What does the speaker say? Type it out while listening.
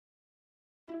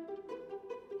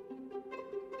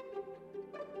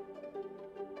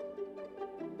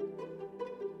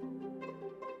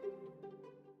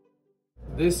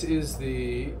This is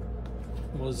the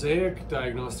Mosaic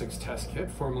Diagnostics test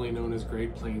kit, formerly known as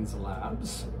Great Plains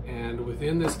Labs. And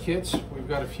within this kit, we've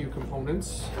got a few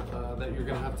components that you're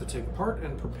going to have to take apart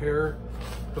and prepare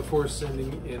before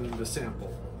sending in the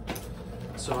sample.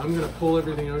 So I'm going to pull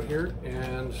everything out here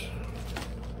and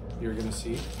you're going to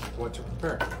see what to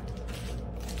prepare.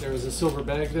 There's a silver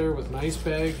bag there with an ice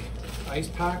bag, ice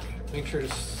pack. Make sure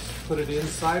to put it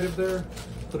inside of there.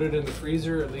 Put it in the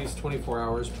freezer at least 24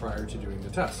 hours prior to doing the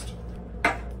test.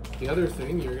 The other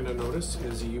thing you're going to notice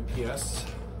is a UPS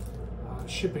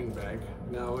shipping bag.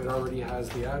 Now it already has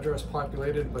the address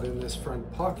populated, but in this front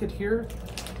pocket here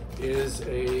is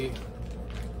a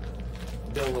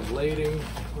bill of lading,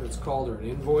 what it's called, or an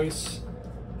invoice,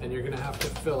 and you're going to have to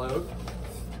fill out.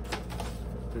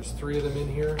 There's 3 of them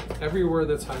in here, everywhere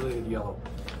that's highlighted yellow.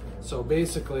 So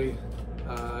basically,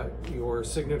 your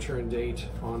signature and date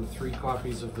on 3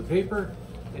 copies of the paper,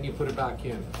 and you put it back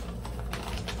in.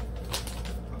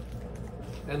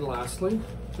 And lastly,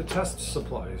 the test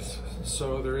supplies.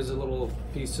 So there is a little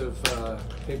piece of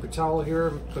paper towel here.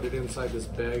 Put it inside this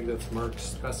bag that's marked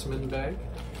specimen bag.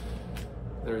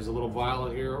 There's a little vial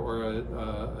here, or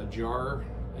a jar,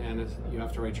 and you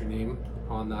have to write your name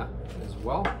on that as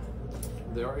well.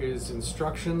 There is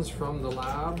instructions from the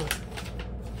lab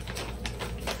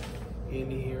in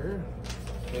here,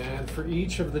 and for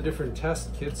each of the different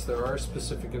test kits there are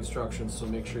specific instructions, so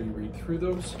make sure you read through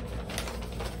those,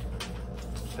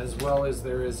 as well as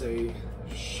there is a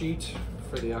sheet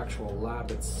for the actual lab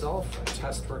itself, a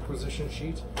test requisition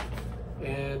sheet,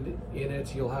 and in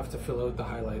it you'll have to fill out the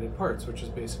highlighted parts, which is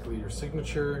basically your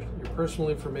signature, your personal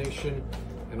information,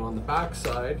 and on the back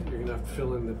side you're going to have to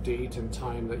fill in the date and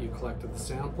time that you collected the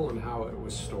sample and how it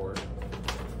was stored.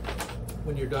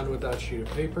 When you're done with that sheet of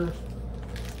paper,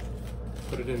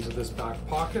 put it into this back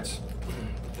pocket,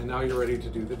 and now you're ready to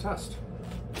do the test.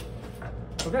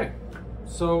 Okay,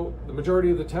 so the majority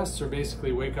of the tests are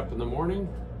basically wake up in the morning,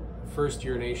 first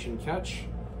urination catch,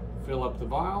 fill up the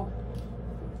vial,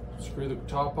 screw the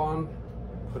top on,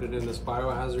 put it in this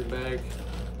biohazard bag,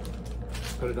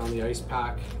 put it on the ice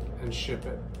pack, and ship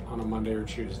it on a Monday or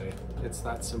Tuesday. It's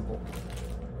that simple.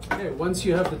 Okay, once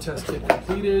you have the test kit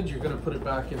completed, you're going to put it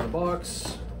back in the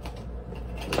box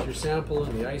with your sample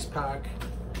in the ice pack.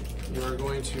 You are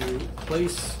going to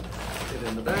place it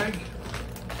in the bag.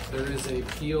 There is a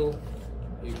peel.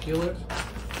 You peel it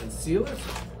and seal it.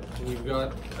 And you've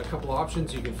got a couple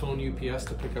options. You can phone UPS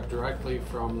to pick up directly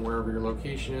from wherever your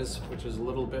location is, which is a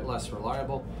little bit less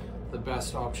reliable. The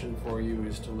best option for you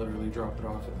is to literally drop it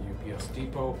off at the UPS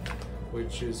depot,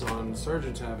 which is on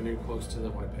Sargent Avenue, close to the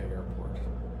Winnipeg Airport.